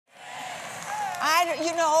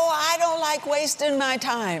I don't like wasting my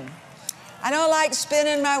time. I don't like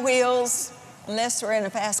spinning my wheels, unless we're in a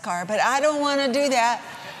fast car, but I don't want to do that.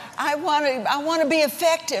 I want to be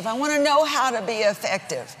effective. I want to know how to be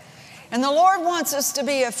effective. And the Lord wants us to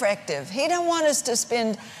be effective. He don't want us to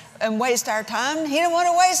spend and waste our time. He don't want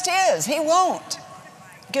to waste His. He won't.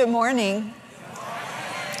 Good morning.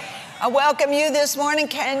 I welcome you this morning.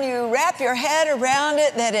 Can you wrap your head around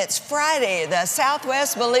it that it's Friday, the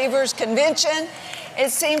Southwest Believers Convention? It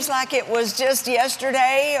seems like it was just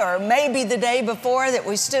yesterday or maybe the day before that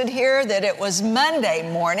we stood here, that it was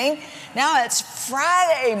Monday morning. Now it's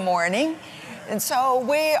Friday morning. And so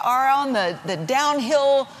we are on the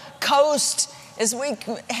downhill coast as we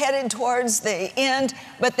headed towards the end.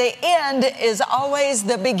 But the end is always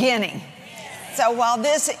the beginning. So while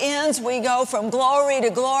this ends, we go from glory to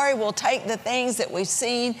glory. We'll take the things that we've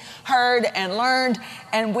seen, heard, and learned,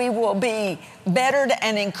 and we will be bettered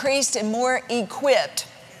and increased and more equipped.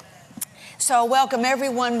 So welcome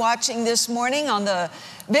everyone watching this morning on the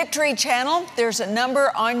Victory Channel. There's a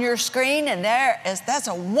number on your screen, and that's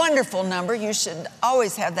a wonderful number. You should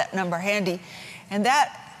always have that number handy. And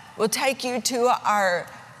that will take you to our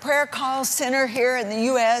prayer call center here in the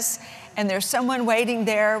U.S., and there's someone waiting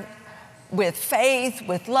there with faith,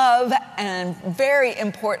 with love, and very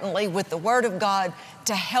importantly, with the Word of God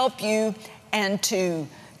to help you and to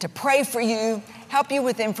pray for you, help you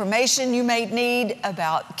with information you may need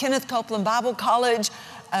about Kenneth Copeland Bible College,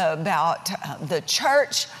 about the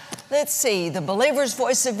church. Let's see, the Believer's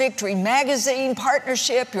Voice of Victory magazine,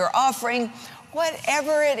 partnership, your offering,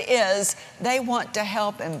 whatever it is, they want to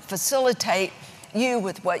help and facilitate you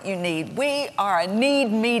with what you need. We are a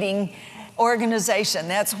need-meeting organization.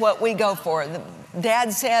 That's what we go for.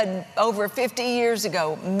 Dad said over 50 years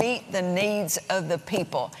ago, meet the needs of the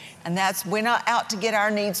people. And we're not out to get our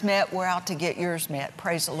needs met, we're out to get yours met.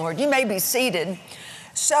 Praise the Lord. You may be seated.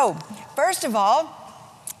 So, first of all,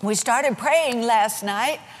 we started praying last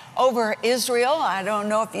night over Israel. I don't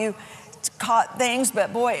know if you caught things,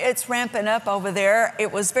 but boy, it's ramping up over there.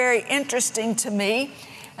 It was very interesting to me.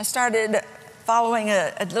 I started following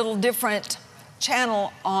a little different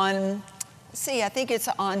channel on, I think it's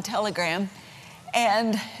on Telegram,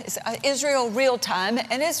 and it's Israel Real Time,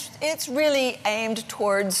 and it's really aimed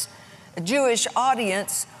towards a Jewish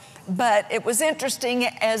audience, but it was interesting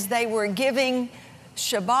as they were giving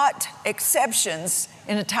Shabbat exceptions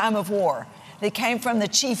in a time of war. They came from the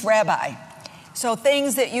chief rabbi. So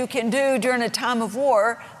things that you can do during a time of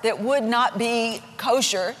war that would not be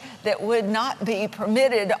kosher, that would not be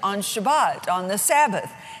permitted on Shabbat, on the Sabbath.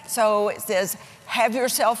 So it says, have your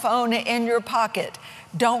cell phone in your pocket.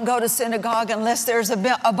 Don't go to synagogue unless there's a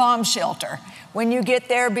bomb shelter. When you get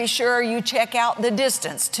there, be sure you check out the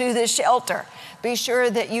distance to the shelter. Be sure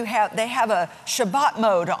that they have a Shabbat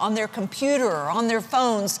mode on their computer or on their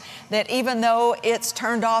phones that even though it's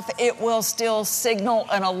turned off, it will still signal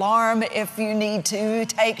an alarm if you need to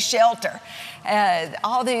take shelter.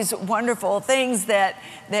 All these wonderful things that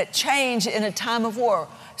change in a time of war.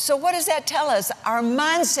 So what does that tell us? Our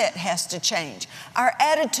mindset has to change. Our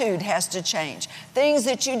attitude has to change. Things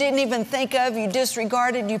that you didn't even think of, you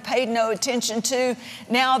disregarded, you paid no attention to.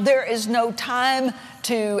 Now there is no time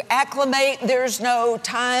to acclimate. There's no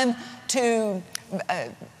time to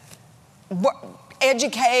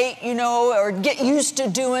educate, or get used to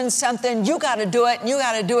doing something. You got to do it, and you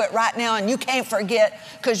got to do it right now, and you can't forget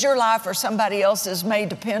because your life or somebody else's may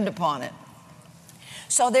depend upon it.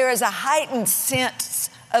 So there is a heightened sense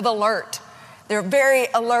of alert. They're very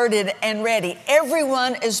alerted and ready.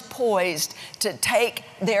 Everyone is poised to take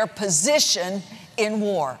their position in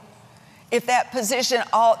war. If that position,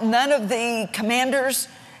 none of the commanders,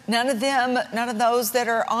 none of those that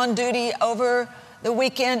are on duty over the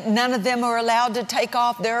weekend, none of them are allowed to take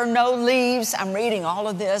off. There are no leaves. I'm reading all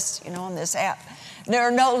of this, on this app. There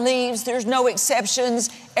are no leaves. There's no exceptions.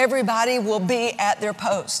 Everybody will be at their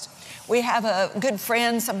post. We have a good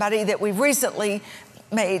friend, somebody that we've recently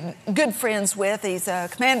made good friends with. He's a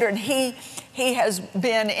commander, and he has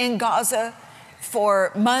been in Gaza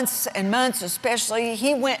for months and months, especially.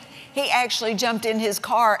 He actually jumped in his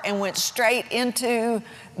car and went straight into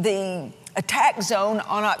the attack zone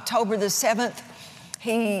on October the 7th.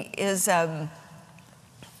 He is,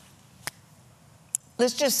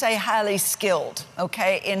 let's just say highly skilled,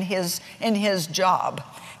 in his job,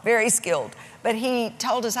 very skilled. But he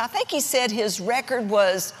told us, I think he said his record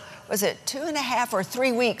was it 2.5 or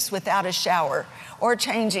 3 weeks without a shower or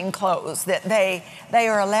changing clothes, that they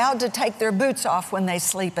are allowed to take their boots off when they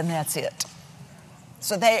sleep, and that's it.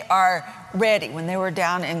 So they are ready when they were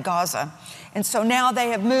down in Gaza. And so now they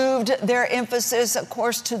have moved their emphasis, of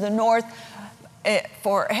course, to the north.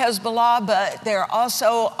 for Hezbollah, but they're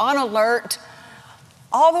also on alert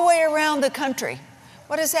all the way around the country.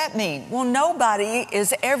 What does that mean? Well, nobody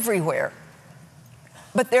is everywhere,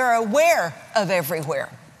 but they're aware of everywhere.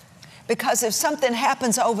 Because if something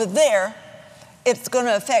happens over there, it's going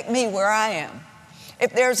to affect me where I am.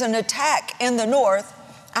 If there's an attack in the north,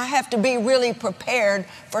 I have to be really prepared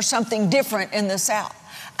for something different in the south.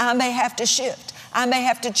 I may have to shift. I may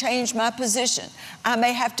have to change my position. I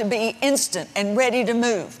may have to be instant and ready to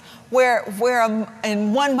move. Where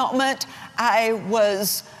in one moment I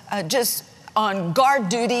was just on guard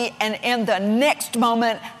duty, and in the next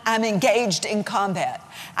moment I'm engaged in combat.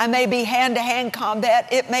 I may be hand-to-hand combat,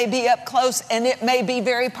 it may be up close, and it may be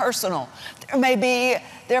very personal. There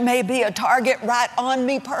may be a target right on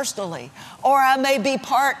me personally, or I may be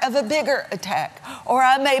part of a bigger attack, or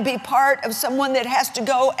I may be part of someone that has to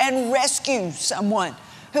go and rescue someone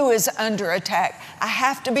who is under attack. I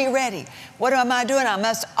have to be ready. What am I doing? I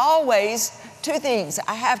must always, two things.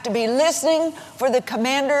 I have to be listening for the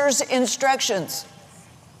commander's instructions.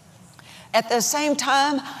 At the same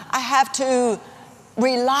time, I have to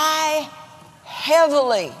rely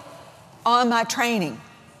heavily on my training.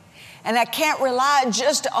 And I can't rely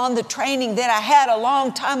just on the training that I had a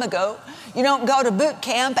long time ago. You don't go to boot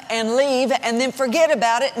camp and leave and then forget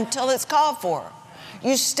about it until it's called for.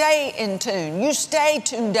 You stay in tune. You stay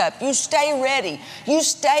tuned up. You stay ready. You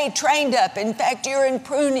stay trained up. In fact, you're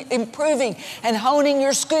improving and honing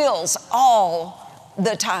your skills all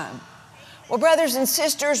the time. Well, brothers and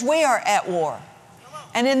sisters, we are at war.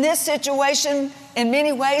 And in this situation, in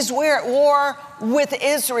many ways, we're at war with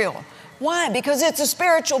Israel. Why? Because it's a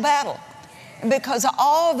spiritual battle. And because of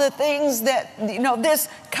all the things that, this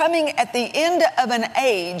coming at the end of an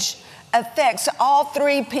age affects all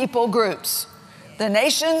three people groups: the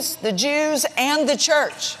nations, the Jews, and the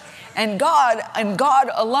church. And God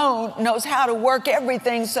alone knows how to work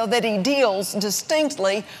everything so that He deals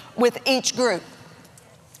distinctly with each group.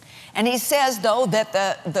 And He says, though, that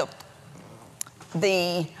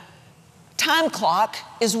the time clock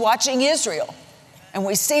is watching Israel. And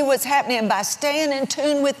we see what's happening, and by staying in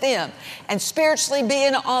tune with them and spiritually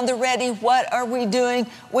being on the ready, what are we doing?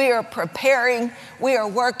 We are preparing. We are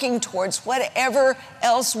working towards whatever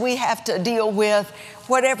else we have to deal with,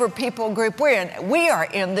 whatever people group we're in. We are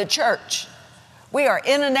in the church. We are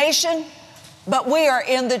in a nation, but we are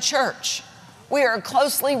in the church. We are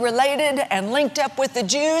closely related and linked up with the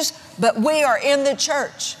Jews, but we are in the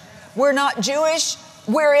church. We're not Jewish.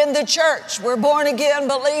 We're in the church. We're born again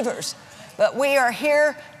believers. But we are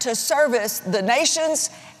here to service the nations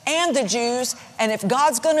and the Jews, and if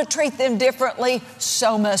God's going to treat them differently,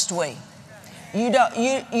 so must we. You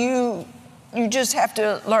just have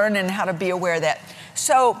to learn and how to be aware of that.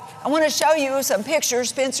 So I want to show you some pictures.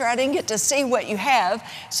 Spencer, I didn't get to see what you have,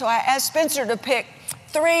 so I asked Spencer to pick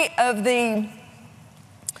 3 of the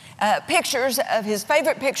pictures of his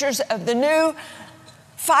favorite pictures of the new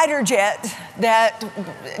fighter jet that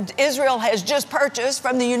Israel has just purchased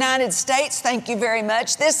from the United States. Thank you very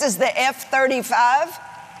much. This is the F-35.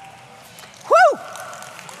 Woo!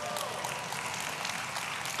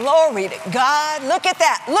 Glory to God. Look at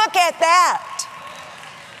that. Look at that.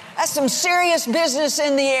 That's some serious business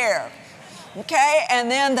in the air. Okay,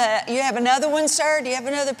 and then you have another one, sir? Do you have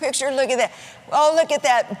another picture? Look at that. Oh, look at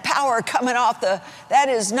that power coming off that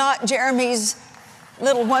is not Jeremy's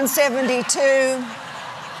little 172.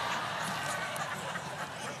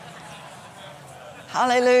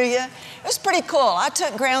 Hallelujah. It was pretty cool. I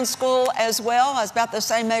took ground school as well. I was about the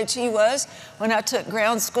same age he was when I took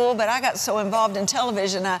ground school, but I got so involved in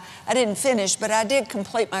television, I didn't finish, but I did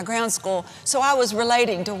complete my ground school, so I was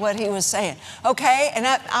relating to what he was saying. Okay, and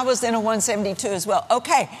I was in a 172 as well.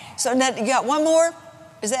 Okay, so now you got one more?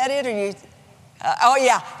 Is that it, or you? Oh,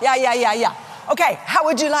 yeah. Okay, how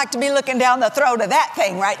would you like to be looking down the throat of that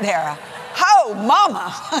thing right there? Oh,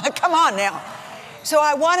 mama, come on now. So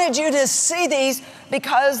I wanted you to see these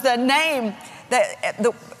because the name that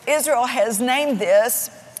Israel has named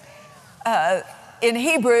this in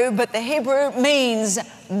Hebrew, but the Hebrew means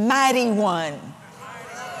mighty one.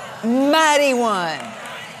 Mighty one.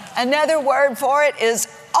 Another word for it is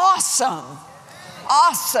awesome.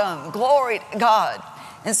 Awesome. Glory to God.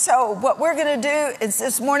 And so what we're going to do is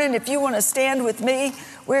this morning, if you want to stand with me,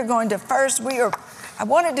 we're going to first, I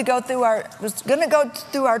wanted to go through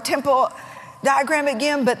our temple diagram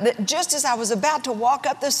again, but just as I was about to walk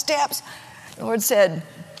up the steps, the Lord said,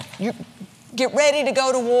 "You get ready to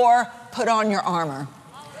go to war, put on your armor."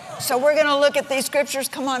 So we're going to look at these scriptures.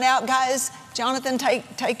 Come on out, guys. Jonathan,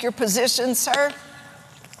 take your position, sir.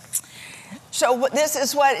 So this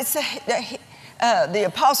is what it's the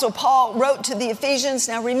Apostle Paul wrote to the Ephesians.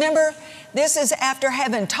 Now remember, this is after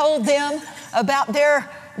having told them about their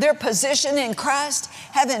position in Christ,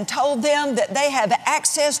 having told them that they have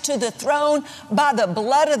access to the throne by the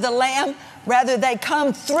blood of the Lamb. Rather, they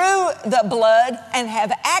come through the blood and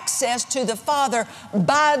have access to the Father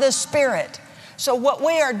by the Spirit. So what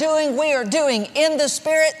we are doing in the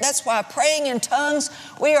Spirit. That's why praying in tongues,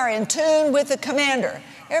 we are in tune with the commander.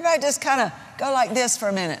 Everybody just kind of go like this for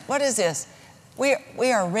a minute. What is this? We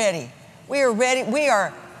are ready. We are ready. We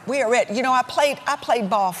are ready. You know, I played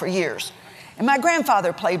ball for years. And my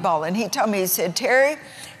grandfather played ball, and he told me, he said, Terry,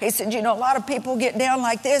 he said, you know, a lot of people get down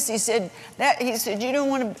like this. He said, you don't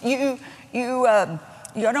want to, you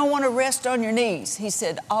don't want to rest on your knees. He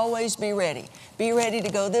said, always be ready. Be ready to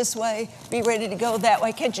go this way. Be ready to go that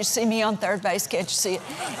way. Can't you see me on third base? Can't you see it?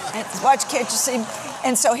 And watch, can't you see me?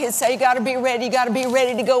 And so he'd say, you got to be ready. You got to be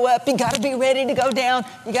ready to go up. You got to be ready to go down.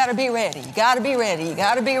 You got to be ready. You got to be ready. You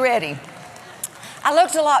got to be ready. I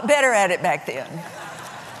looked a lot better at it back then.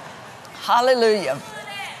 Hallelujah.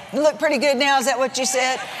 You look pretty good now. Is that what you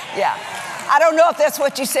said? Yeah. I don't know if that's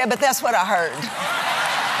what you said, but that's what I heard.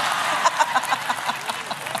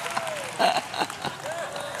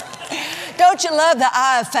 Don't you love the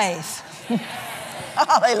eye of faith?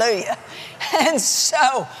 Hallelujah. And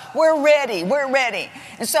so we're ready. We're ready.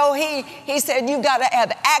 And so he said, you've got to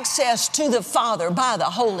have access to the Father by the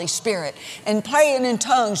Holy Spirit. And praying in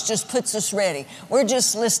tongues just puts us ready. We're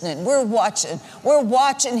just listening. We're watching. We're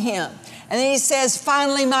watching Him. And then he says,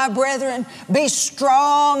 finally, my brethren, be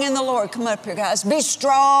strong in the Lord. Come up here, guys. Be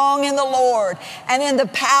strong in the Lord and in the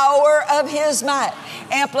power of His might.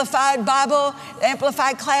 Amplified Bible,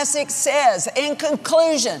 Amplified Classic says, in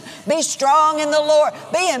conclusion, be strong in the Lord.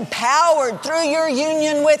 Be empowered through your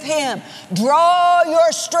union with Him. Draw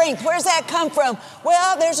your strength. Where's that come from?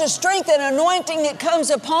 Well, there's a strength and anointing that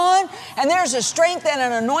comes upon, and there's a strength and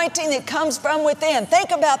an anointing that comes from within.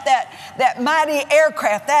 Think about that mighty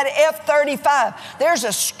aircraft, that F-35. There's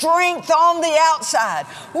a strength on the outside.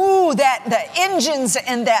 Ooh, the engines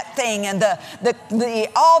in that thing, and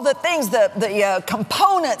all the things, the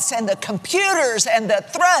components and the computers and the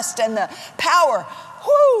thrust and the power.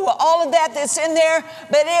 Whoo, all of that's in there,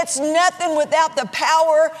 but it's nothing without the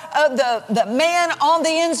power of the man on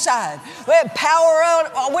the inside. We have power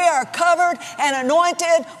we are covered and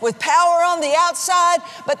anointed with power on the outside,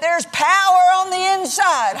 but there's power on the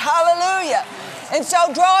inside. Hallelujah. And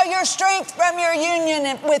so draw your strength from your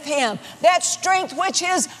union with Him. That strength which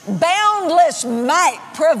His boundless might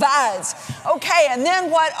provides. Okay, and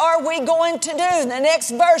then what are we going to do? In the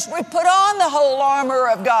next verse, we put on the whole armor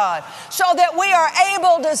of God so that we are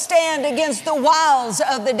able to stand against the wiles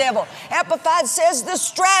of the devil. Amplified says the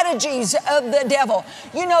strategies of the devil.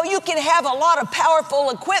 You know, you can have a lot of powerful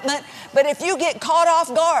equipment, but if you get caught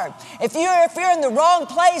off guard, if you're in the wrong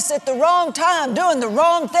place at the wrong time, doing the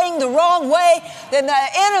wrong thing the wrong way, then the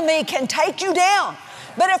enemy can take you down.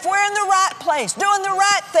 But if we're in the right place, doing the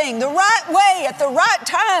right thing, the right way, at the right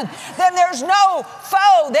time, then there's no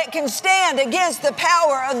foe that can stand against the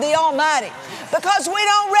power of the Almighty. Because we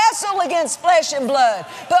don't wrestle against flesh and blood,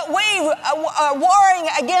 but we are warring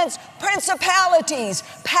against principalities,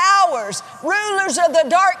 powers, rulers of the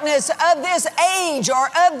darkness of this age or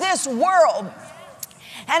of this world,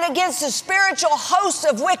 and against the spiritual hosts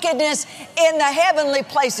of wickedness in the heavenly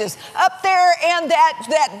places, up there in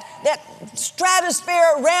that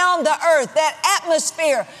stratosphere around the earth, that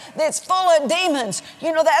atmosphere that's full of demons.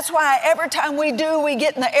 You know, that's why every time we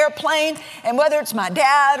get in the airplane, and whether it's my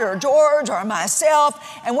dad or George or myself,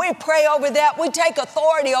 and we pray over that, we take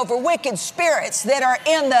authority over wicked spirits that are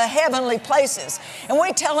in the heavenly places. And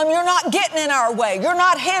we tell them, you're not getting in our way. You're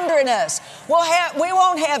not hindering us. We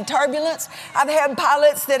won't have turbulence. I've had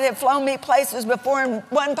pilots that have flown me places before, and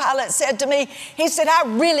one pilot said to me, he said, I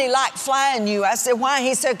really like flying you. I said, why?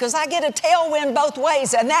 He said, because I get a tailwind both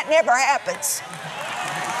ways, and that never happens.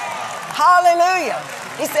 Hallelujah.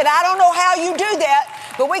 He said, I don't know how you do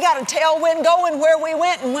that, but we got a tailwind going where we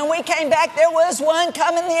went, and when we came back, there was one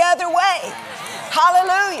coming the other way.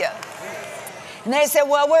 Hallelujah. And they said,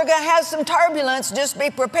 well, we're going to have some turbulence. Just be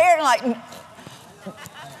prepared. Like,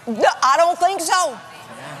 I don't think so.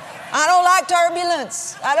 I don't like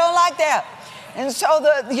turbulence. I don't like that. And so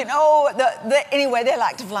anyway, they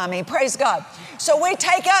like to fly me. Praise God. So we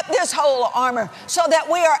take up this whole armor so that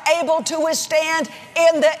we are able to withstand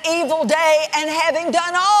in the evil day, and having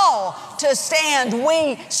done all to stand,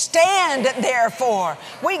 we stand therefore.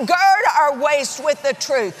 We gird our waist with the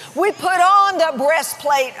truth. We put on the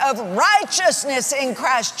breastplate of righteousness in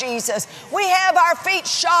Christ Jesus. We have our feet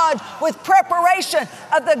shod with preparation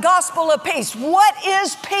of the gospel of peace. What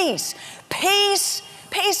is peace? Peace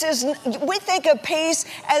Peace is, we think of peace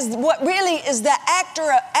as what really is the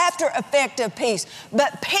after effect of peace.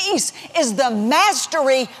 But peace is the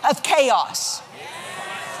mastery of chaos.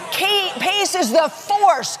 Peace is the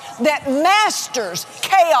force that masters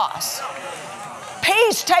chaos.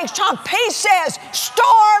 Peace takes time. Peace says,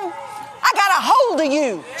 storm, I got a hold of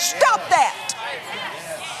you. Stop that.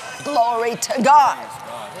 Glory to God.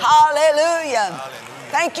 Hallelujah.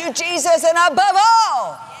 Thank you, Jesus. And above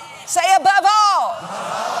all, say above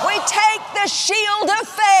all, we take the shield of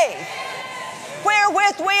faith,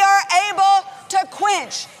 wherewith we are able to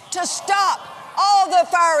quench, to stop all the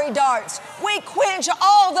fiery darts. We quench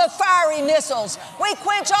all the fiery missiles. We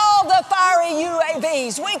quench all the fiery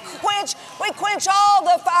UAVs. We quench all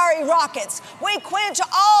the fiery rockets. We quench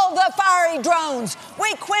all the fiery drones.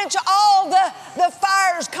 We quench all the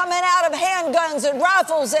fires coming out of handguns and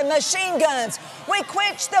rifles and machine guns. We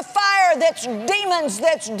quench the fire that's demons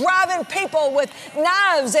that's driving people with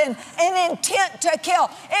knives and intent to kill.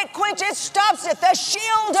 It stops it. The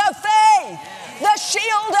shield of faith. The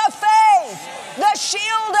shield of faith. The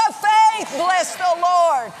shield of faith. Bless the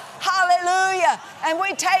Lord. Hallelujah. And we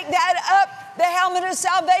take that up, the helmet of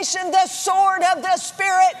salvation, the sword of the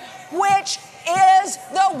Spirit, which is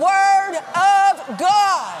the Word of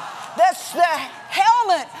God. That's the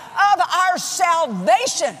helmet of our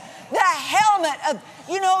salvation. The helmet of,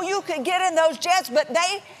 you could get in those jets, but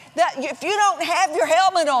if you don't have your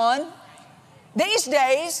helmet on these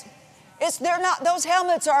days, those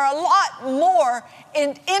helmets are a lot more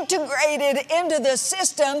integrated into the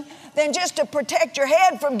system than just to protect your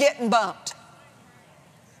head from getting bumped.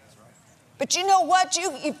 But you know what?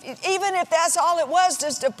 Even if that's all it was,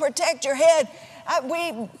 just to protect your head,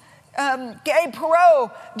 Gabe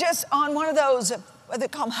Perot, just on one of those, what they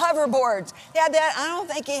call them, hoverboards, he had that. I don't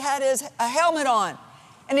think he had a helmet on,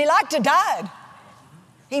 and he liked to die.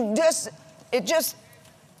 It just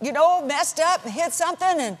messed up and hit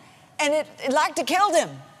something, and it liked to kill him.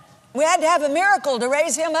 We had to have a miracle to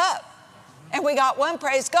raise him up. And we got one,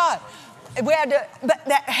 praise God. But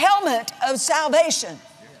that helmet of salvation,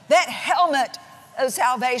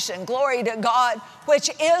 glory to God, which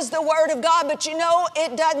is the Word of God. But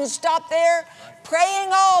it doesn't stop there. Praying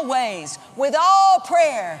always with all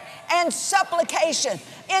prayer and supplication,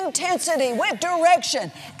 intensity, with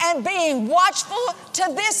direction, and being watchful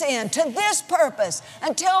to this end, to this purpose,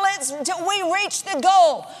 until we reach the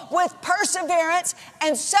goal with perseverance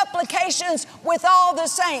and supplications with all the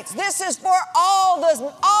saints. This is for all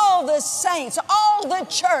the saints, all the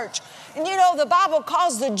church. And the Bible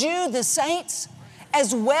calls the Jew the saints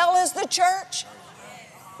as well as the church.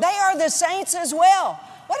 They are the saints as well.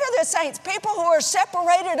 What are the saints? People who are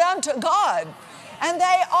separated unto God. And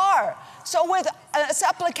they are. So with a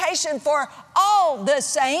supplication for all the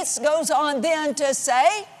saints, goes on then to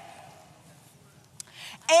say,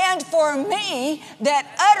 and for me, that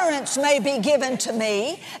utterance may be given to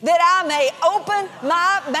me, that I may open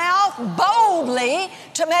my mouth boldly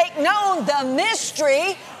to make known the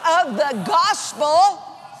mystery of the gospel.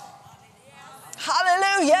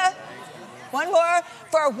 Hallelujah. One more.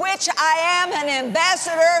 For which I am an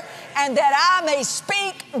ambassador, and that I may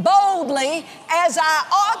speak boldly as I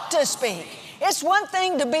ought to speak. It's one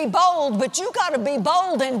thing to be bold, but you got to be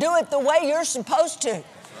bold and do it the way you're supposed to.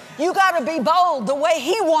 You got to be bold the way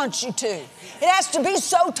He wants you to. It has to be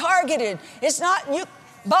so targeted. It's not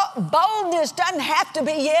boldness doesn't have to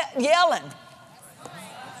be yelling.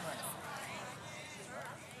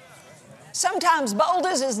 Sometimes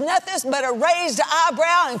boldness is nothing but a raised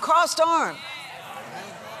eyebrow and crossed arm.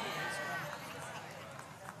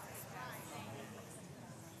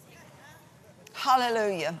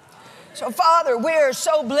 Hallelujah. So, Father, we are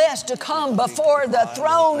so blessed to come before the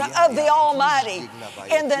throne of the Almighty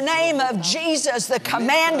in the name of Jesus, the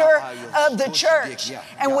commander of the church.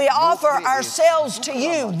 And we offer ourselves to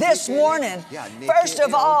you this morning, first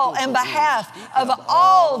of all, in behalf of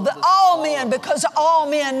all men, because all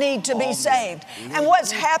men need to be saved. And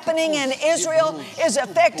what's happening in Israel is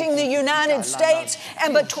affecting the United States,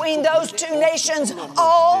 and between those two nations,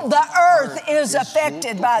 all the earth is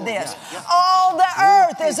affected by this. All the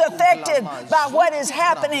earth is affected by what is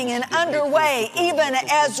happening and underway even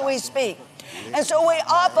as we speak. And so we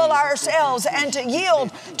offer ourselves and to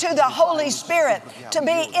yield to the Holy Spirit, to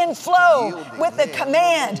be in flow with the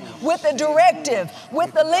command, with the directive,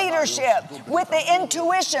 with the leadership, with the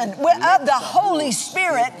intuition of the Holy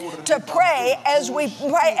Spirit to pray as we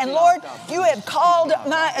pray. And Lord, you have called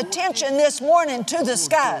my attention this morning to the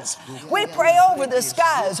skies. We pray over the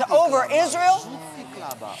skies, over Israel,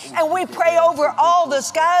 And we pray over all the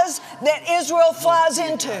skies that Israel flies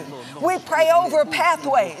into. We pray over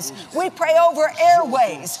pathways. We pray over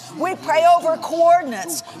airways. We pray over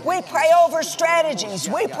coordinates. We pray over strategies.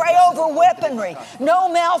 We pray over weaponry. No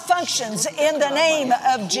malfunctions in the name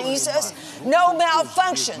of Jesus. No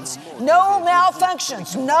malfunctions. No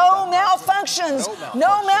malfunctions. No malfunctions.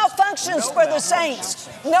 No malfunctions for the saints.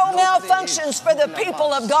 No malfunctions for the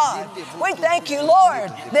people of God. We thank you,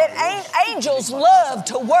 Lord, that angels love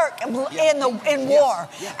to work in war.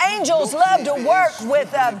 Angels love to work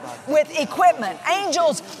with equipment.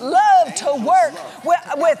 Angels love to work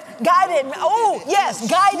with guided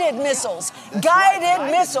missiles.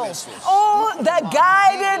 Guided missiles. Oh, the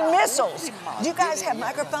guided missiles. Do you guys have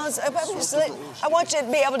microphones? I want you to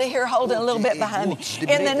be able to hear Holden a little bit behind me.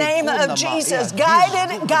 In the name of Jesus,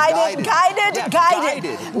 guided. Guide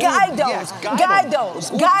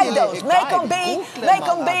those. Make them be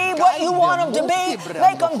what you want them to be.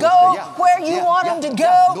 Make them go where you want them to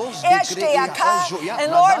go.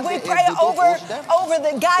 And Lord, we pray over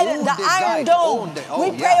the guidance, the iron dome.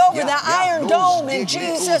 We pray over the iron dome in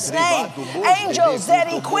Jesus' name. Angels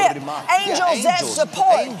that equip, angels that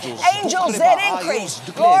support, angels that increase.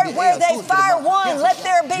 Lord, where they fire one, let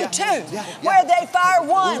there be two. Where they fire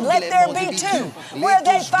one, let there be two. Where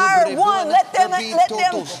they fire one, let them the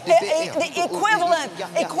equivalent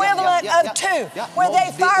of two. Where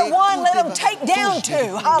they fire one, let them take down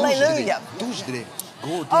two. Hallelujah.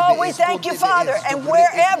 Oh, we thank you, Father. And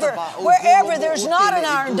wherever there's not an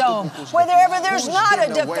iron dome, wherever there's not a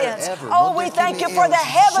defense, oh, we thank you for the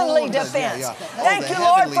heavenly defense. Thank you,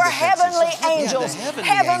 Lord, for heavenly angels,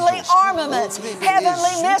 heavenly armaments,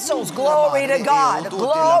 heavenly missiles. Glory to God.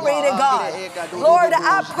 Glory to God. Lord,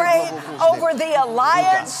 I pray over the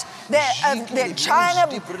alliance that China,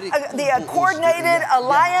 the coordinated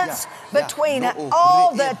alliance between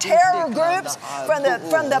all the terror groups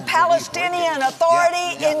from the Palestinian Authority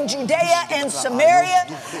in Judea and Samaria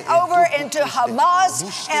over into Hamas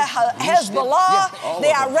and Hezbollah,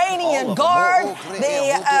 the Iranian Guard,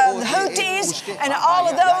 the Houthis, and all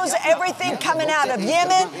of those, everything coming out of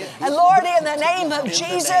Yemen. And Lord, in the name of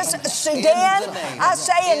Jesus, Sudan, I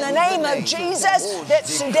say in the name of Jesus that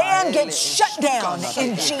Sudan gets shut down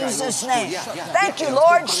in Jesus' name. Thank you,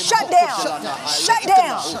 Lord. Shut down. Shut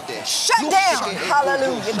down. Shut down.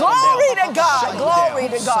 Hallelujah. Glory to God. Glory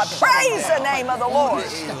to God. Praise the name of the Lord.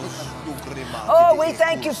 Oh, we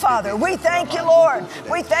thank you, Father. We thank you, Lord.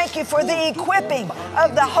 We thank you for the equipping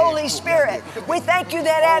of the Holy Spirit. We thank you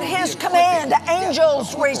that at His command,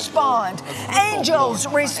 angels respond. Angels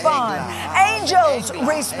respond. Angels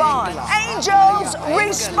respond. Angels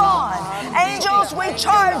respond. Angels, we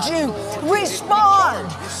charge you. Respond.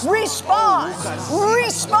 Respond.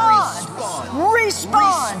 Respond.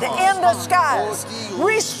 Respond in the skies.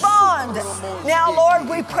 Respond. Now, Lord,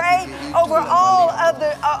 we pray over all of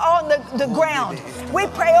on the ground. We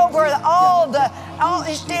pray over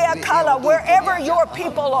wherever your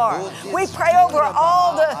people are. We pray over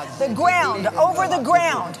all the ground, over the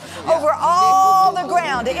ground, over all the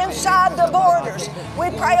ground, inside the borders.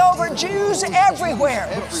 We pray over Jews everywhere.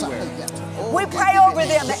 We pray over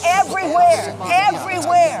them everywhere,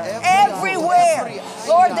 everywhere, everywhere.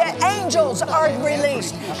 Lord, that angels are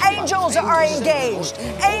released. Angels are engaged.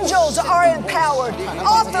 Angels are empowered.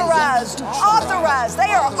 Authorized.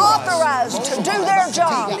 They are authorized to do their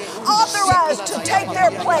job. Authorized to take their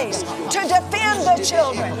place. To defend the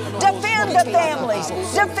children. Defend the families.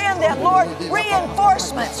 Defend them. Lord,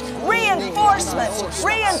 reinforcements. Reinforce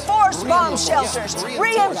bomb shelters.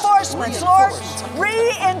 Reinforcements, Lord.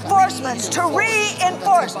 Reinforcements to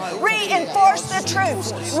reinforce the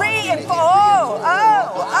troops.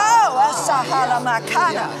 Asahala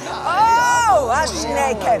Makana.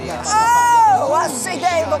 Asneke.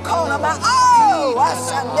 Aside Bakonama.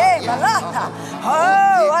 Asande Malata.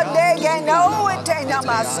 Adege no Etena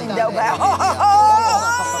Masindo.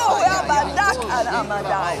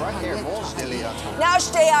 Now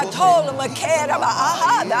stay at home, Makera,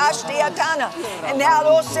 Ashtiatana, and now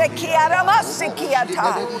Osekiara Masikiata.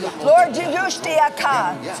 Lord,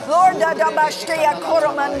 Yustiaka, Lord Dadabashtia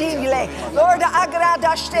Koromandile, Lord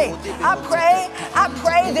Agradashte. I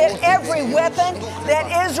pray that every weapon that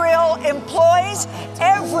Israel employs,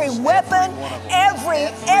 every weapon,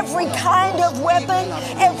 every kind of weapon,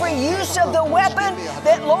 every use of the weapon,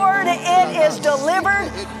 that Lord, it is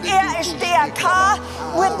delivered.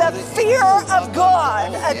 with the fear of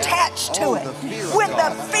God attached to it. With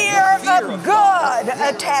the fear of God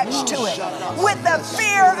attached to it. With the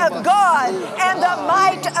fear of God and the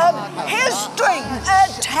might of His strength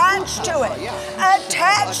attached to it.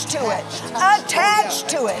 Attached to it. Attached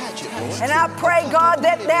to it. And I pray, God,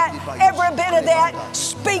 that every bit of that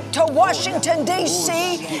speak to Washington, D.C.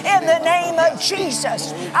 in the name of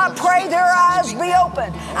Jesus. I pray their eyes be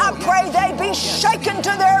open. I pray they be shaken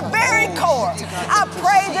to their very core. I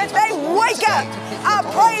pray that they wake up. I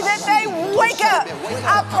pray that they wake up.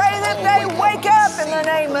 I pray that they wake up in the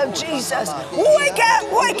name of Jesus. Wake up,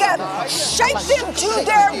 wake up. Shake them to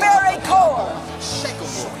their very core.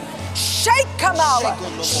 Shake Kamala.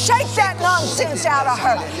 Shake that nonsense out of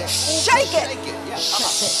her. Shake it.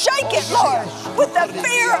 Shake it, Lord, with the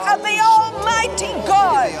fear of the Almighty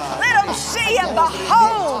God. Let them see and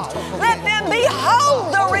behold. Let them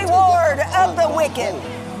behold the reward of the wicked.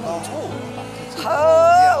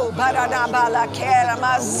 Oh,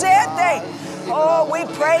 oh, we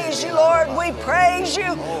praise you, Lord. We praise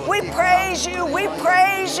you. We praise you. We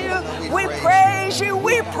praise you. We praise you.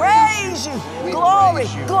 We praise you. Glory,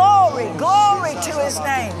 glory, glory to His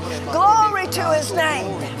name. Glory to His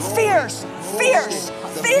name. Fierce, fierce,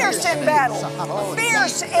 fierce in battle.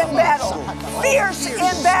 Fierce in battle. Fierce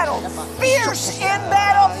in battle. Fierce in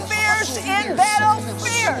battle. Fierce in battle.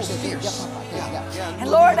 Fierce. And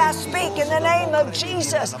Lord, I speak in the name of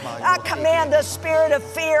Jesus. I command the spirit of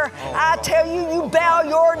fear. I tell you, you bow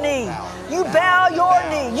your knee. You bow your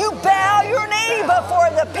knee. You bow your knee before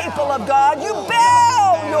the people of God. You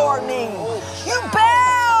bow your knee. You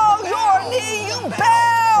bow your knee. You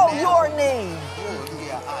bow your knee.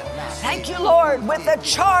 Thank you, Lord, with the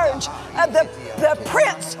charge of the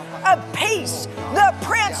Prince of Peace. The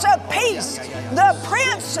Prince of Peace. The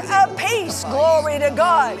Prince of Peace. Glory to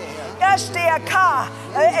God.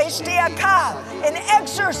 And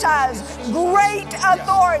exercise great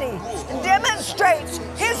authority, demonstrates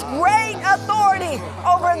His great authority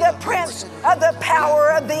over the prince of the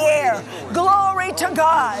power of the air. Glory to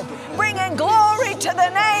God, bringing glory to the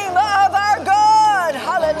name of our God.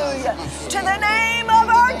 Hallelujah. To the name of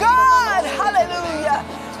our God. Hallelujah.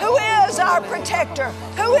 Who is our protector?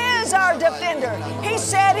 Who is our defender? He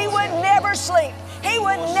said He would never sleep. He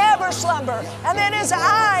would never slumber, and that His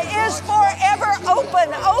eye is forever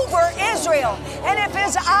open over Israel. And if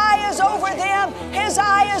His eye is over them, His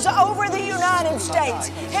eye is over the United States.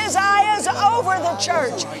 His eye is over the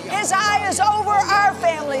church. His eye is over our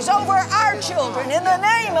families, over our children, in the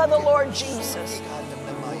name of the Lord Jesus.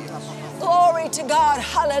 Glory to God.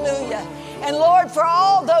 Hallelujah. And Lord, for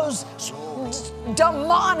all those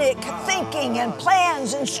demonic thinking and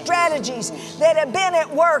plans and strategies that have been at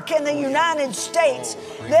work in the United States,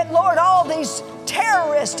 that, Lord, all these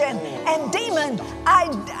terrorist and demon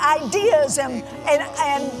ideas and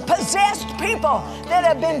possessed people that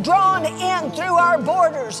have been drawn in through our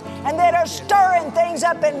borders and that are stirring things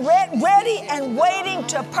up and ready and waiting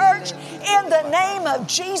to perch, in the name of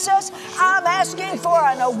Jesus, I'm asking for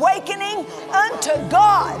an awakening unto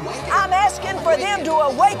God. I'm asking for them to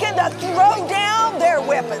awaken, to throw down their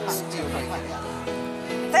weapons.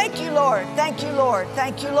 Thank you, Lord. Thank you, Lord.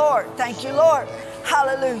 Thank you, Lord. Thank you, Lord.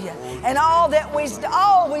 Hallelujah. And all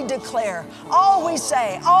we declare, all we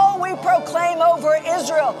say, all we proclaim over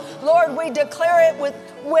Israel, Lord, we declare it with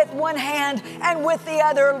one hand, and with the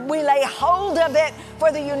other we lay hold of it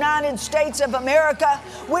for the United States of America.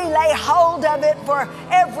 We lay hold of it for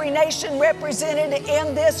every nation represented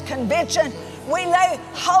in this convention. We lay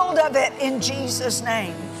hold of it in Jesus'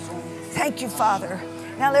 name. Thank you, Father.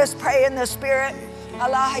 Now let's pray in the Spirit.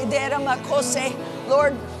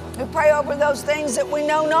 Lord, we pray over those things that we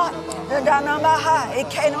know not.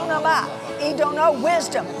 You don't know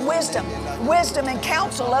wisdom and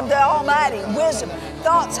counsel of the Almighty. Wisdom,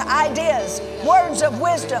 thoughts, ideas, words of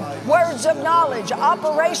wisdom, words of knowledge,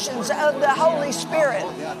 operations of the Holy Spirit.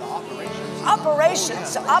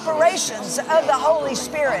 Operations of the Holy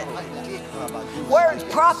Spirit. Words,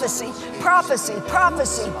 prophecy.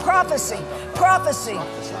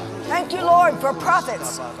 Thank you, Lord, for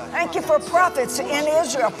prophets. Thank you for prophets in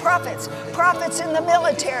Israel, prophets in the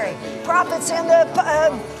military, prophets in the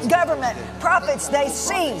government, prophets. They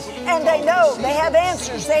see and they know. They have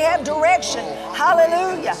answers. They have direction.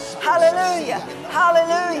 Hallelujah, hallelujah,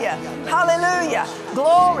 hallelujah, hallelujah.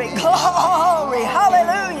 Glory, glory,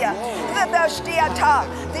 hallelujah.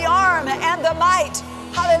 The arm and the might.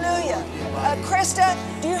 Hallelujah. Krista,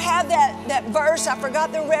 do you have that verse? I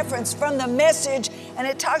forgot the reference from the Message, and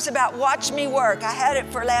it talks about watch me work. I had it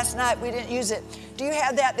for last night. We didn't use it. Do you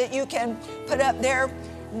have that you can put up there?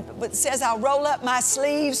 It says, I'll roll up my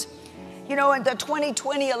sleeves You know, in the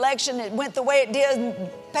 2020 election, it went the way it did.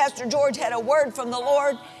 Pastor George had a word from the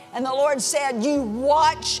Lord, and the Lord said, you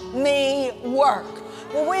watch me work.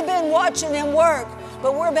 Well, we've been watching him work,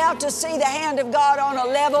 but we're about to see the hand of God on a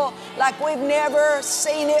level like we've never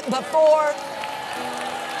seen it before.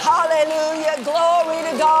 Hallelujah. Glory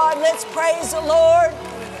to God. Let's praise the Lord.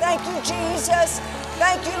 Thank you, Jesus.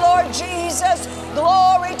 Thank you, Lord Jesus.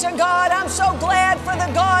 Glory to God. I'm so glad for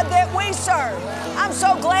the God that we serve. I'm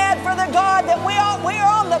so glad for the God that we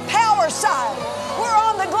are on the power side. We're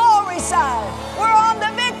on the glory side. We're on the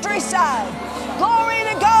victory side. Glory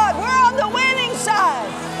to God.